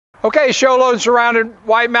Okay, show load surrounded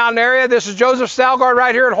White Mountain area. This is Joseph Stalgard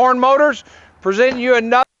right here at Horn Motors, presenting you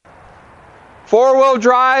another four-wheel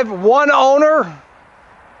drive, one owner,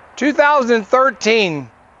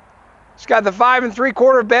 2013. It's got the 5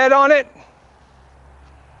 3/4 bed on it.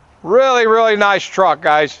 Really nice truck,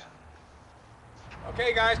 guys.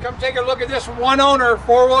 Okay, guys, come take a look at this one owner,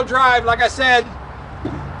 four-wheel drive. Like I said,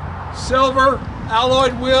 silver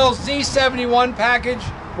alloyed wheels, Z71 package,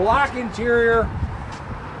 black interior.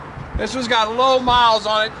 This one's got low miles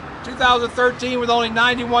on it, 2013 with only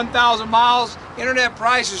 91,000 miles. Internet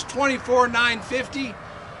price is $24,950.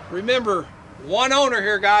 Remember, one owner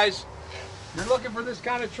here, guys. If you're looking for this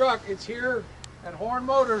kind of truck, it's here at Horn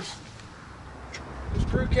Motors. This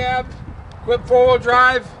crew cab, equipped four-wheel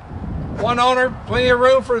drive, one owner, plenty of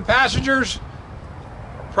room for the passengers,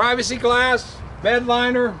 privacy glass, bed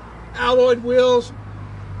liner, alloyed wheels.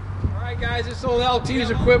 All right, guys, this old LT is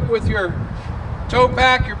equipped with your tow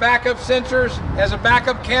pack, your backup sensors, has a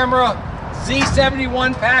backup camera,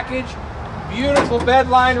 Z71 package, beautiful bed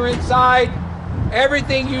liner inside,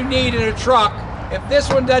 everything you need in a truck. If this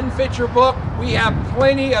one doesn't fit your book, we have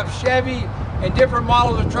plenty of Chevy and different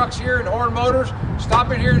models of trucks here at Horn Motors.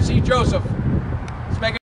 Stop in here and see Joseph.